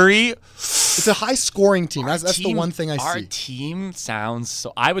well. Murray. It's a high-scoring team. That's the one thing I see. Our team sounds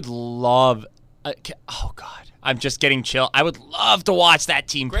so... I would love... oh, God. I'm just getting chill. I would love to watch that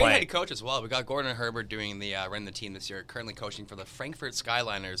team Great play. head coach as well. We got Gordon Herbert doing running the team this year, currently coaching for the Frankfurt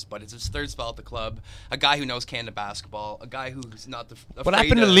Skyliners, but it's his 3rd spell at the club. A guy who knows Canada basketball. A guy who's not afraid What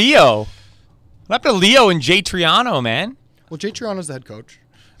happened to Leo? What happened to Leo and Jay Triano, man? Well, Jay Triano's the head coach.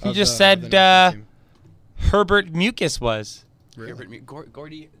 He just said Herbert Mucus was. Really?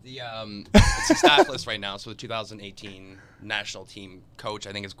 Gordy, it's the staff list right now. So the 2018 national team coach,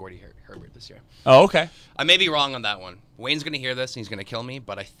 I think, is Gordy Herbert this year. Oh, okay. I may be wrong on that one. Wayne's going to hear this and he's going to kill me,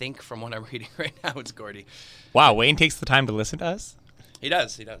 but I think from what I'm reading right now, it's Gordy. Wow, Wayne takes the time to listen to us? He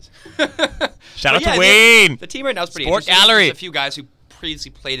does. Shout out to Wayne. The team right now is pretty Sport interesting. Gallery. There's a few guys who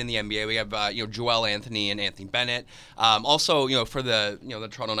previously played in the NBA. We have Joel Anthony and Anthony Bennett. Also, for the the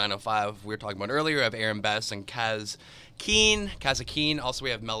Toronto 905 we were talking about earlier, we have Aaron Bess and Kaza Keen. Also,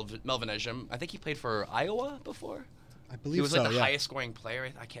 we have Melvin Ejim. I think he played for Iowa before. I believe he was like so, the yeah. highest scoring player.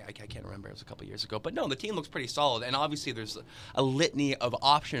 I can't remember. It was a couple years ago. But no, the team looks pretty solid. And obviously there's a litany of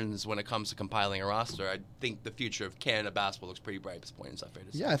options when it comes to compiling a roster. I think the future of Canada basketball looks pretty bright at this point. Is that fair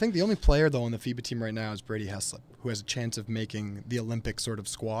to say? Yeah, I think the only player, though, on the FIBA team right now is Brady Heslip, who has a chance of making the Olympic sort of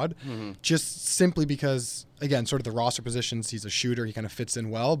squad. Mm-hmm. Just simply because, again, sort of the roster positions, he's a shooter. He kind of fits in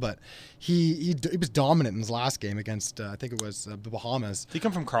well. But he was dominant in his last game against, I think it was the Bahamas. Did he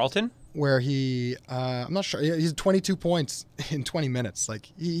come from Carleton? Where I'm not sure, he's 22 points in 20 minutes. Like,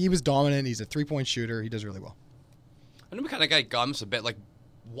 he was dominant. He's a 3-point shooter. He does really well. I know we kind of got gums a bit. Like,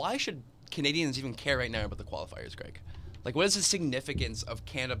 why should Canadians even care right now about the qualifiers, Greg? Like, what is the significance of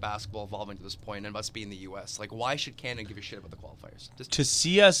Canada basketball evolving to this point and us being the U.S.? Like, why should Canada give a shit about the qualifiers? To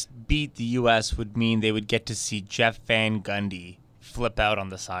see us beat the U.S. would mean they would get to see Jeff Van Gundy flip out on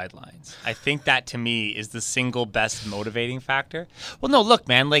the sidelines. I think that, to me, is the single best motivating factor. Well, no, look,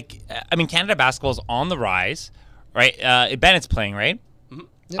 man, Canada basketball is on the rise, right? Bennett's playing, right? Mm-hmm.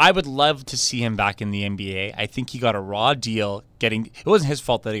 Yep. I would love to see him back in the NBA. I think he got a raw deal it wasn't his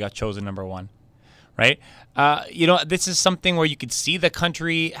fault that he got chosen #1, right? This is something where you could see the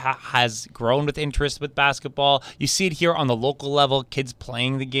country has grown with interest with basketball. You see it here on the local level, kids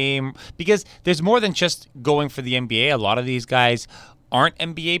playing the game, because there's more than just going for the NBA. A lot of these guys aren't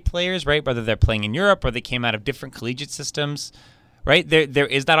NBA players, right? Whether they're playing in Europe or they came out of different collegiate systems, right? There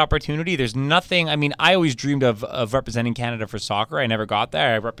is that opportunity. There's nothing. I mean, I always dreamed of representing Canada for soccer. I never got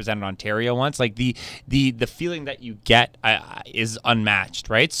there. I represented Ontario once. Like, the feeling that you get is unmatched,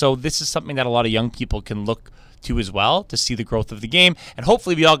 right? So this is something that a lot of young people can look to as well to see the growth of the game, and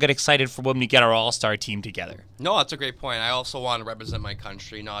hopefully we all get excited for when we get our all-star team together. No, that's a great point. I also want to represent my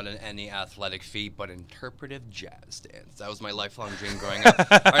country, not in any athletic feat, but interpretive jazz dance. That was my lifelong dream growing up.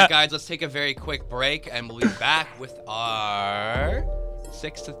 All right, guys, let's take a very quick break, and we'll be back with our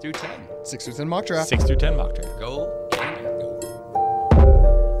 6 through 10. 6 through 10 mock draft. 6 through 10 mock draft. Go Canada, go.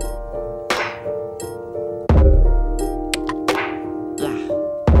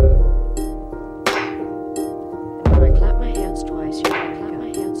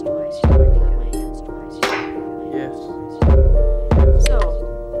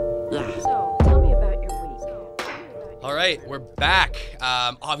 We're back.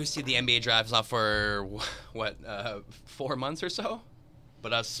 Obviously, the NBA draft is not for 4 months or so.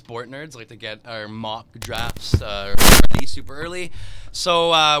 But us sport nerds like to get our mock drafts ready super early.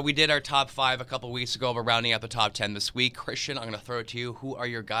 So we did our top 5 a couple weeks ago. We're rounding out the top 10 this week. Christian, I'm going to throw it to you. Who are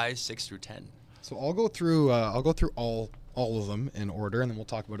your guys 6 through 10? So I'll go through all of them in order, and then we'll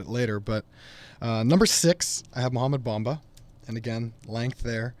talk about it later. But number 6, I have Mohamed Bamba, and again, length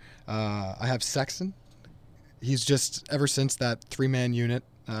there. I have Sexton. He's just, ever since that 3-man unit,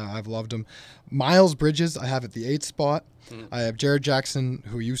 I've loved him. Miles Bridges, I have at the 8 spot. I have Jared Jackson,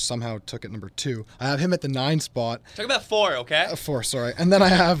 who you somehow took at number 2. I have him at the 9 spot. Talk about 4, okay? 4, sorry. And then I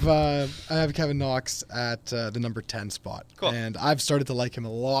have Kevin Knox at the number 10 spot. Cool. And I've started to like him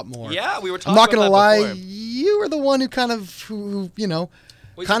a lot more. Yeah, we were talking I'm not about gonna that lie, before. you were the one who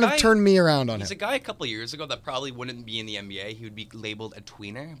turned me around on him. He's a guy a couple of years ago that probably wouldn't be in the NBA. He would be labeled a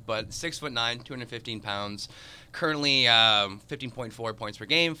tweener, but 6'9", 215 pounds. Currently 15.4 points per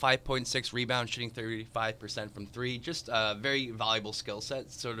game, 5.6 rebounds, shooting 35% from 3. Just a very valuable skill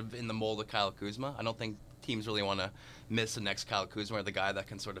set, sort of in the mold of Kyle Kuzma. I don't think teams really want to miss the next Kyle Kuzma or the guy that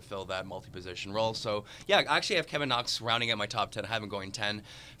can sort of fill that multi-position role. So, yeah, I actually have Kevin Knox rounding out my top 10. I have him going 10.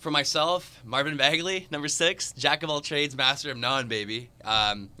 For myself, Marvin Bagley, number 6, jack of all trades, master of none, baby.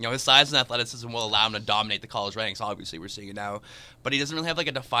 His size and athleticism will allow him to dominate the college ranks. Obviously, we're seeing it now. But he doesn't really have like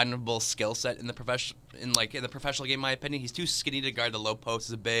a definable skill set in the professional game, in my opinion. He's too skinny to guard the low post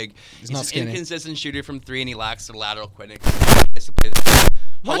as a big. He's not an skinny. inconsistent shooter from 3, and he lacks the lateral quickness.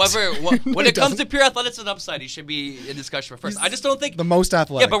 What? However, No, when he it comes doesn't. to pure athleticism upside, he should be in discussion for first. I just don't think the most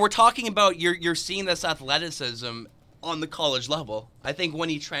athletic. Yeah, but we're talking about you're seeing this athleticism on the college level. I think when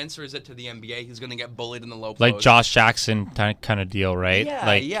he transfers it to the NBA, he's going to get bullied in the low post. Like Josh Jackson kind of deal, right?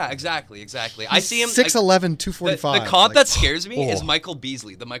 Yeah, exactly. I see him 6'11", 245. The comp that scares me is Michael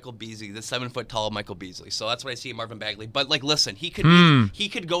Beasley, the 7-foot tall Michael Beasley. So that's what I see in Marvin Bagley. But listen, he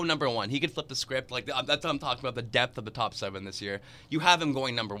could go number 1. He could flip the script. That's what I'm talking about. The depth of the top 7 this year. You have him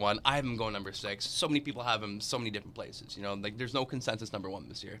going number 1. I have him going number 6. So many people have him so many different places. There's no consensus number 1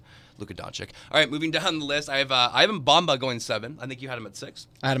 this year. Luka Doncic. All right, moving down the list, I have him Bamba going 7. I think you had him at 6.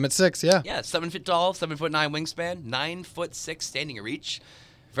 I had him at 6, yeah. Yeah, 7 foot tall, 7'9" wingspan, 9'6" standing reach,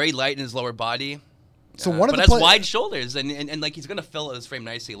 very light in his lower body. So one of but the has wide shoulders and he's gonna fill his frame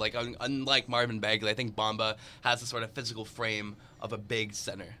nicely. Unlike Marvin Bagley, I think Bamba has the sort of physical frame of a big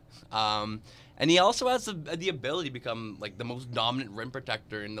center. And he also has the ability to become the most dominant rim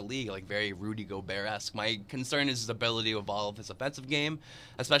protector in the league, very Rudy Gobert-esque. My concern is his ability to evolve his offensive game,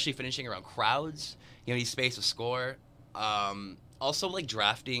 especially finishing around crowds. He's space to score. Also,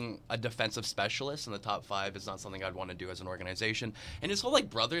 drafting a defensive specialist in the top 5 is not something I'd want to do as an organization. And his whole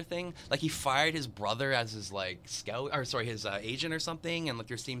brother thing, he fired his brother as his his agent or something, and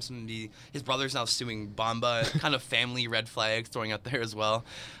there seems to be his brother's now suing Bamba. Kind of family red flags throwing out there as well.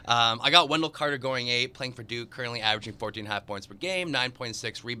 I got Wendell Carter going 8, playing for Duke, currently averaging 14.5 points per game,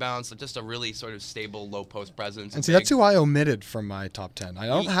 9.6 rebounds, so just a really sort of stable low post presence. And see, that's who I omitted from my top 10. I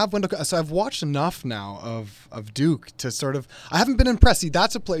don't have Wendell. So I've watched enough now of Duke to sort of. I haven't been impressed. See,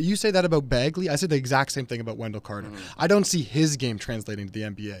 that's a player. You say that about Bagley. I said the exact same thing about Wendell Carter. I don't see his game translating to the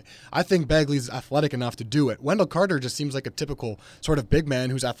NBA. I think Bagley's athletic enough to do it. Wendell Carter just seems like a typical sort of big man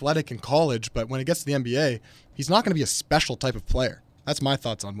who's athletic in college, but when it gets to the NBA, he's not going to be a special type of player. That's my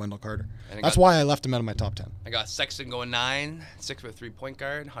thoughts on Wendell Carter. That's why I left him out of my top 10. I got Sexton going 9, 6'3" point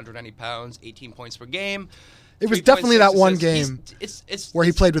guard, 190 pounds, 18 points per game. It was definitely that one game where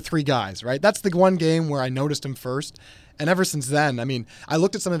he it's played with 3 guys, right? That's the one game where I noticed him first. And ever since then, I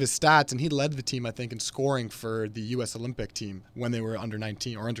looked at some of his stats, and he led the team, I think, in scoring for the U.S. Olympic team when they were under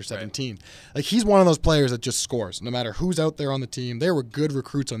 19 or under 17. Right. He's one of those players that just scores, no matter who's out there on the team. There were good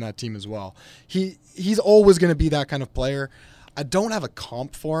recruits on that team as well. He's always going to be that kind of player. I don't have a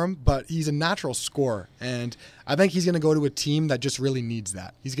comp for him, but he's a natural scorer, and I think he's going to go to a team that just really needs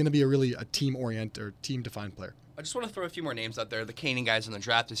that. He's going to be a team-oriented or team-defined player. I just want to throw a few more names out there. The Canadian guys in the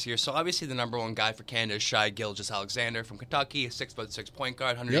draft this year. So obviously the number 1 guy for Canada is Shai Gilgeous-Alexander from Kentucky, a 6'6" point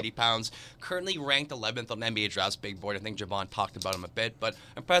guard, 180 pounds. Currently ranked 11th on the NBA Draft's big board. I think Javon talked about him a bit, but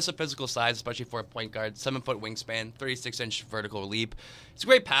impressive physical size, especially for a point guard. 7-foot wingspan, 36-inch vertical leap. He's a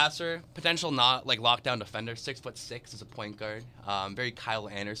great passer. Potential not lockdown defender. 6'6" as a point guard. Very Kyle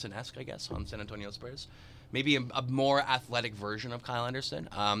Anderson-esque, I guess, on San Antonio Spurs. Maybe a more athletic version of Kyle Anderson.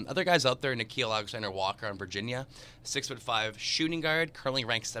 Other guys out there, Nickeil Alexander-Walker on Virginia, 6'5" shooting guard, currently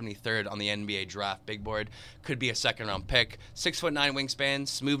ranked 73rd on the NBA draft big board. Could be a second-round pick. 6'9" wingspan,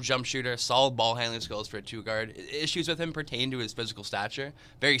 smooth jump shooter, solid ball handling skills for a 2-guard. Issues with him pertain to his physical stature.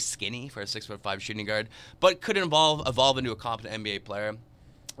 Very skinny for a 6'5" shooting guard, but could evolve into a competent NBA player.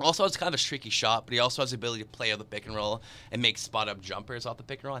 Also has kind of a streaky shot, but he also has the ability to play out the pick and roll and make spot-up jumpers off the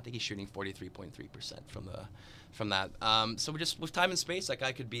pick and roll. I think he's shooting 43.3% from that. So with time and space, that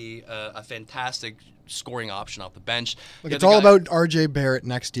guy could be a fantastic scoring option off the bench. Look, it's all about R.J. Barrett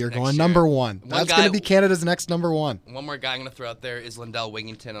next year, going number one. That's going to be Canada's next number one. One more guy I'm going to throw out there is Lindell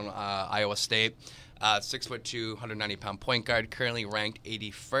Wigington on Iowa State. 6'2", 190-pound point guard, currently ranked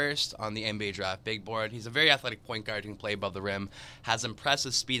 81st on the NBA draft big board. He's a very athletic point guard who can play above the rim, has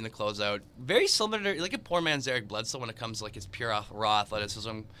impressive speed in the closeout. Very similar to like a poor man's Eric Bledsoe when it comes to like his pure raw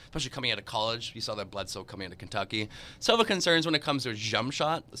athleticism, especially coming out of college. You saw that Bledsoe coming out of Kentucky. Some of the concerns when it comes to his jump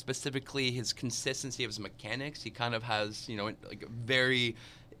shot, specifically his consistency of his mechanics. He kind of has, like very.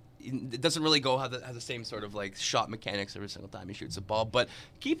 It doesn't really has the same sort of like shot mechanics every single time he shoots a ball. But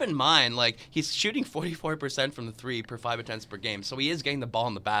keep in mind, like he's shooting 44% from the three per 5 attempts per game, so he is getting the ball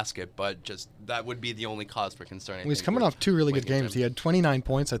in the basket. But just that would be the only cause for concern. Well, he's coming off 2 really good games. He had 29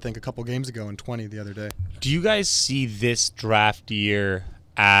 points, I think, a couple games ago, and 20 the other day. Do you guys see this draft year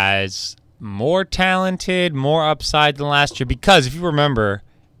as more talented, more upside than last year? Because if you remember,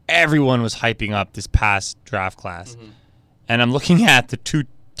 everyone was hyping up this past draft class, and I'm looking at the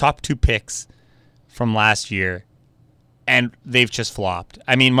top 2 picks from last year, and they've just flopped.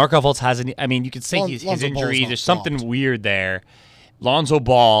 I mean, Markelle Fultz hasn't. I mean, you could say his injury. There's something weird there. Lonzo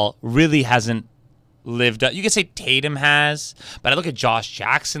Ball really hasn't lived up. You could say Tatum has, but I look at Josh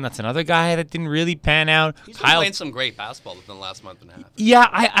Jackson. That's another guy that didn't really pan out. He's been playing some great basketball within the last month and a half. Yeah,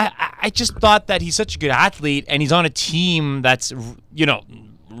 I just thought that he's such a good athlete, and he's on a team that's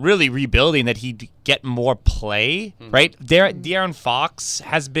really rebuilding, that he'd get more play, right? De'Aaron Fox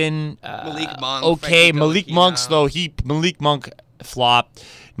has been Malik Monk, okay. Malik Monk flopped.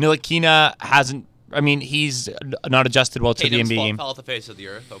 Ntilikina hasn't. I mean, he's not adjusted well to the NBA game. Fell off the face of the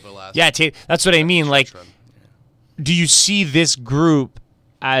earth over the last. Yeah, that's what I mean. Like, do you see this group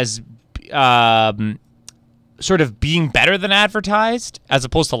as sort of being better than advertised, as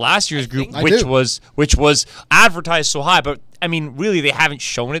opposed to last year's group, which was advertised so high? But I mean, really, they haven't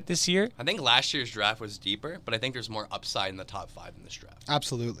shown it this year. I think last year's draft was deeper, but I think there's more upside in the top 5 in this draft.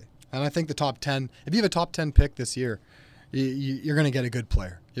 Absolutely, and I think the top 10. If you have a top 10 pick this year, you're going to get a good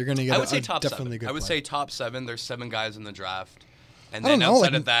player. You're going to get definitely good. I would player. say top 7. There's 7 guys in the draft. And then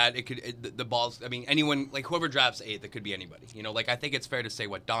outside of that, the balls. I mean, anyone, like whoever drafts 8, that could be anybody. Like I think it's fair to say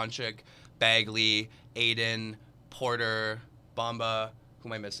Doncic, Bagley, Aiden, Porter, Bamba. Who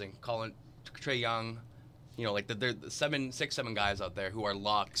am I missing? Trae Young. Like there's 7 guys out there who are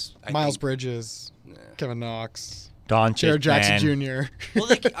locks. Miles Bridges, Kevin Knox. Doncic, Jared Jackson Jr. Well,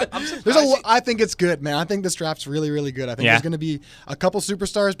 I'm surprised. I think it's good, man. I think this draft's really, really good. I think there's going to be a couple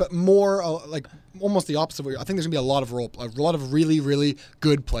superstars, but more like almost the opposite. I think there's going to be a lot of really, really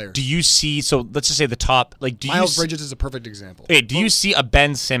good players. Do you see? So let's just say the top. Like, Miles Bridges is a perfect example. Hey, do you see a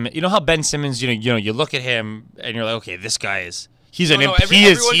Ben Simmons? You know how Ben Simmons? You look at him and you're like, okay, this guy is. He is going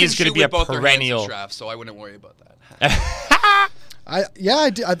to be a perennial draft, so I wouldn't worry about that. I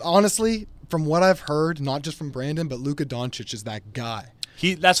honestly, from what I've heard, not just from Brandon, but Luka Doncic is that guy.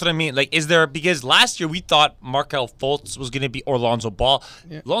 That's what I mean. Like, because last year we thought Markelle Fultz was going to be, or Lonzo Ball.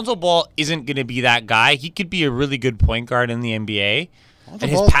 Yeah. Lonzo Ball isn't going to be that guy. He could be a really good point guard in the NBA. Lonzo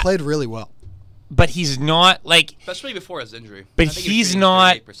Ball played really well. But he's not like, especially before his injury. But he's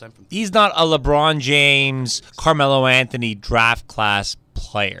not a LeBron James, Carmelo Anthony draft class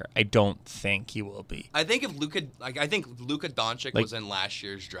player. I don't think he will be. I think if Luka Doncic was in last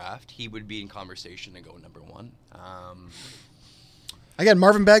year's draft, he would be in conversation to go number 1. Again,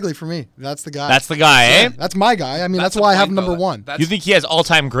 Marvin Bagley for me. That's the guy. That's the guy, eh? That's my guy. I mean, that's why I have him number 1. You think he has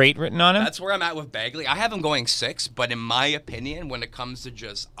all-time great written on him? That's where I'm at with Bagley. I have him going 6, but in my opinion, when it comes to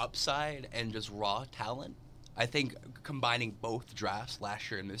just upside and just raw talent, I think combining both drafts last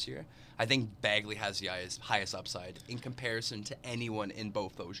year and this year, I think Bagley has the highest upside in comparison to anyone in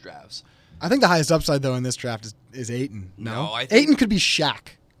both those drafts. I think the highest upside, though, in this draft is Ayton. No, I think Ayton could be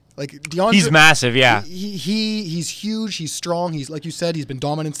Shaq. Like DeAndre, he's massive, yeah. He's huge. He's strong. He's, like you said, he's been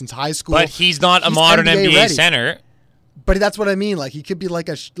dominant since high school. But he's not a modern NBA center. But that's what I mean. Like he could be like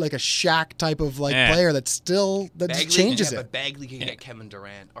a Shaq type of player that just changes it. But Bagley can get Kevin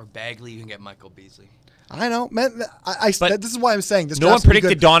Durant, or Bagley can get Michael Beasley. I know, man. This is why I'm saying this. No one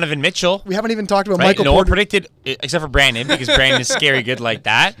predicted Donovan Mitchell. We haven't even talked about Michael Porter. No one predicted, except for Brandon, because Brandon is scary good like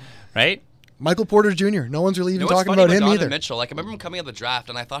that, right? Michael Porter Jr. No one's really even talking about him either. Mitchell, I remember him coming out of the draft,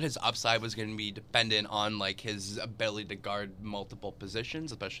 and I thought his upside was going to be dependent on his ability to guard multiple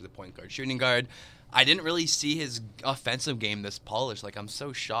positions, especially the point guard, shooting guard. I didn't really see his offensive game this polished. I'm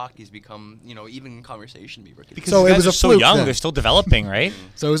so shocked he's become, even in conversation to be rookie. Because so it was a fluke. So young, they're still developing, right?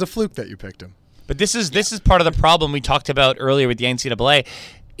 So it was a fluke that you picked him. But this is part of the problem we talked about earlier with the NCAA.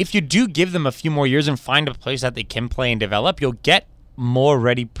 If you do give them a few more years and find a place that they can play and develop, you'll get more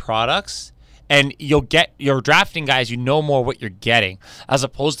ready products. And you're drafting guys, you know more what you're getting, as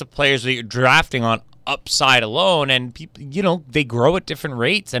opposed to players that you're drafting on upside alone, and people, they grow at different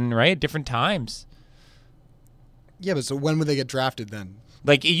rates and at different times. Yeah, but so when would they get drafted then?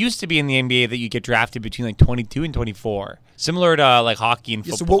 Like, it used to be in the NBA that you get drafted between like 22 and 24, similar to like hockey and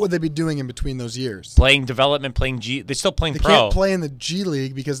football. So what would they be doing in between those years? Playing development, playing G. They're still playing They pro. can't play in the G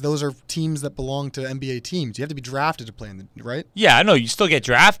League because those are teams that belong to NBA teams. You have to be drafted to play in the right. Yeah, I know you still get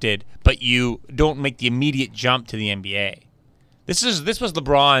drafted, but you don't make the immediate jump to the NBA. This was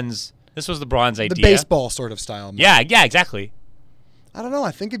LeBron's idea. The baseball sort of style. Yeah, exactly. I don't know.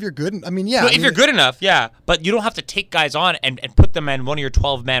 I think if you're good, If you're good enough, yeah. But you don't have to take guys on and put them in one of your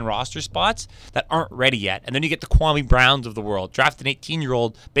 12-man roster spots that aren't ready yet. And then you get the Kwame Browns of the world. Draft an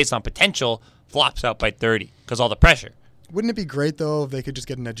 18-year-old based on potential, flops out by 30 because all the pressure. Wouldn't it be great, though, if they could just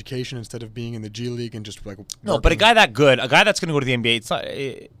get an education instead of being in the G League and just like... No, but a guy that good, a guy that's going to go to the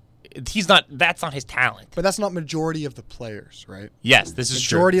NBA, that's not his talent. But that's not majority of the players, right? Yes, this is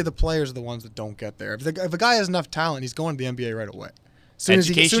true. Majority of the players are the ones that don't get there. If a guy has enough talent, he's going to the NBA right away.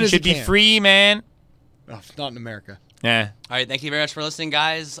 Education should be free, man. Oh, not in America. Yeah. All right, thank you very much for listening,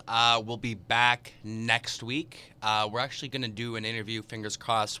 guys. We'll be back next week. We're actually going to do an interview, fingers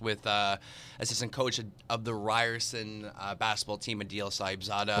crossed, with assistant coach of the Ryerson basketball team, Adil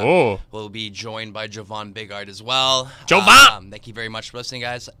Saibzada. Oh. We'll be joined by Jovan Bigard as well. Jovan! Thank you very much for listening,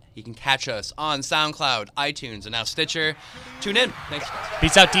 guys. You can catch us on SoundCloud, iTunes, and now Stitcher. Tune in. Thanks, guys.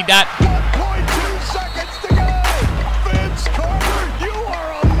 Peace out, T-Dot.